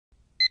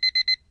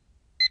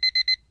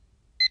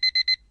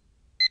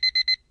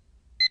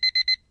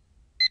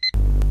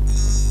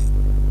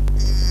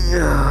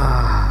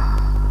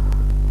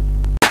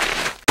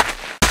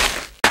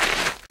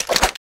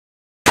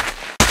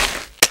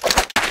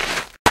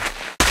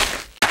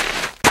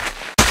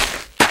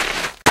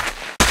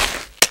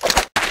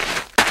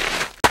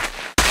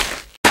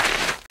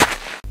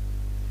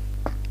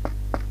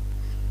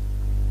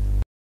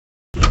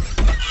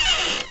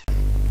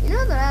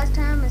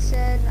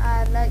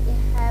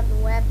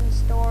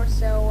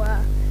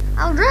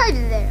I'll drive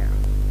you there.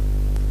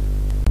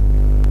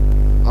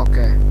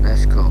 Okay,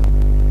 let's go.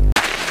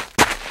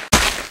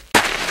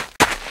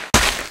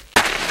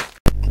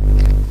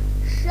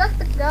 Shut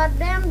the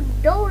goddamn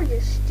door,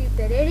 you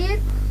stupid idiot.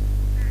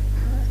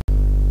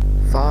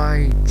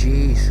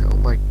 5Gs, oh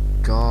my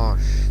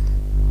gosh.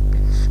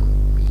 It's so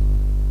mean.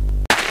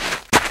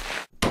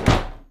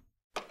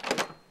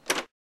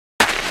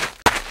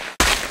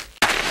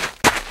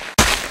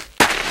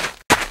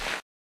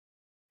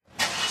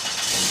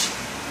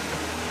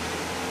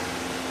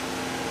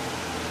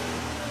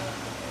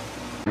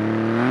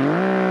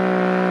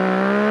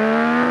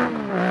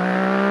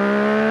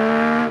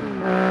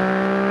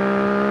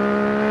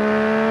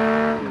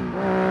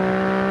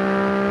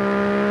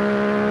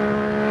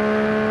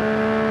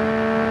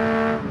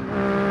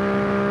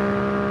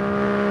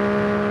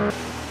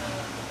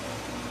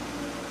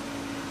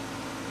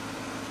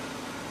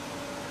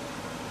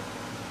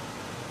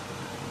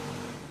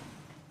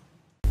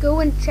 Go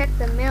and check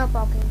the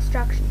mailbox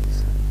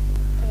instructions.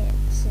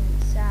 It's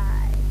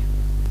inside.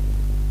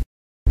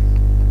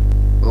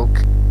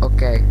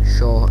 Okay,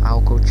 sure,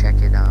 I'll go check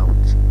it out.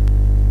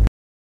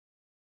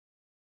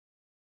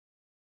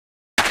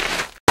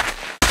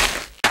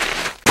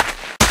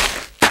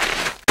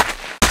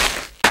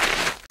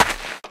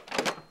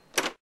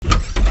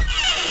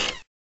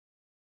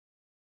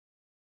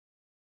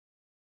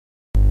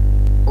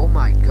 Oh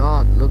my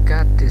god, look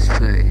at this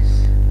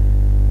place.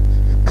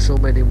 So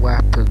many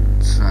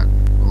weapons and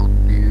all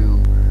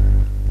new.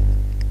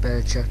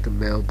 Better check the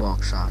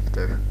mailbox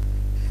after.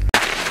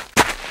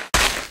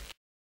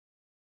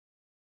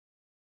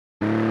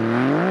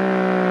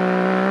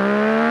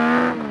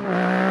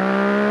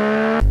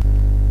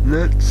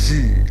 Let's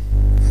see.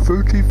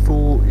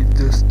 34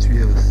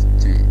 Industrial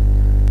Street.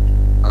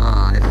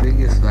 I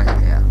think it's right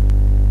here.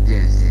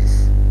 Yes, it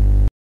is.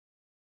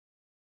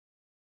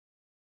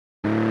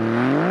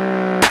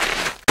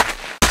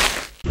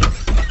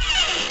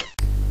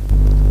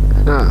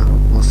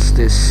 What's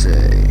this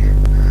say?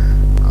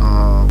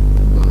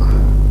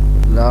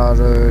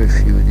 Ladder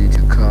if you need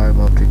to climb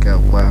up to get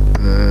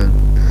weapon.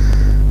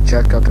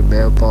 Check out the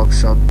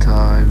mailbox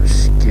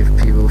sometimes. Give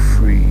people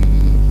free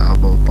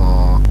ammo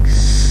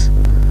box.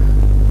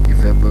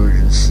 If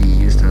emergency,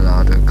 use the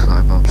ladder,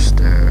 climb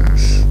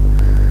upstairs.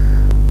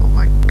 Oh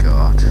my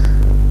god.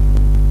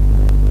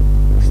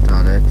 Is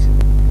that it?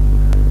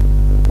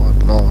 What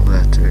long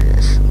letter it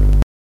is?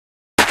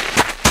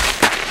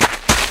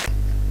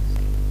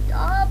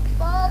 Stop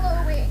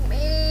following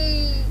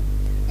me.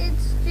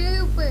 It's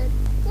stupid.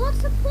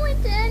 What's the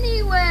point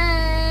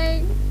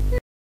anyway?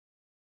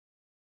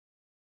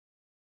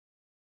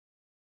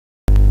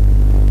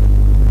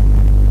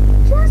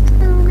 Just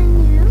filming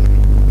you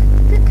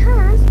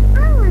because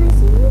I want to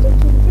see you to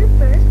get your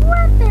first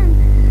weapon.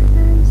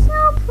 I'm so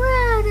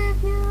proud of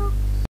you.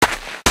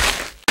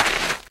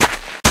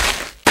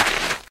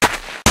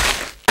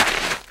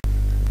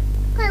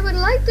 I would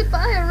like to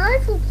buy a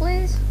rifle,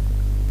 please.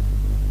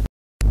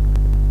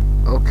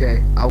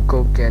 Okay, I'll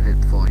go get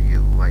it for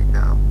you right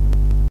now.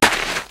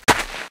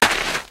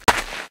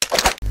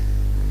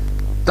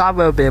 That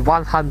will be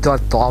 $100.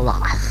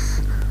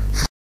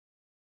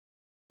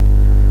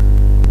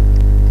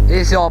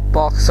 Here's your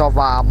box of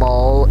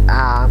ammo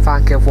and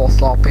thank you for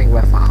shopping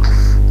with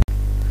us.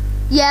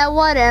 Yeah,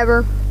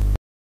 whatever.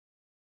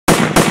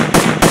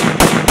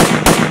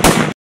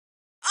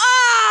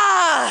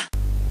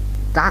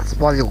 That's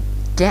what you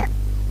get.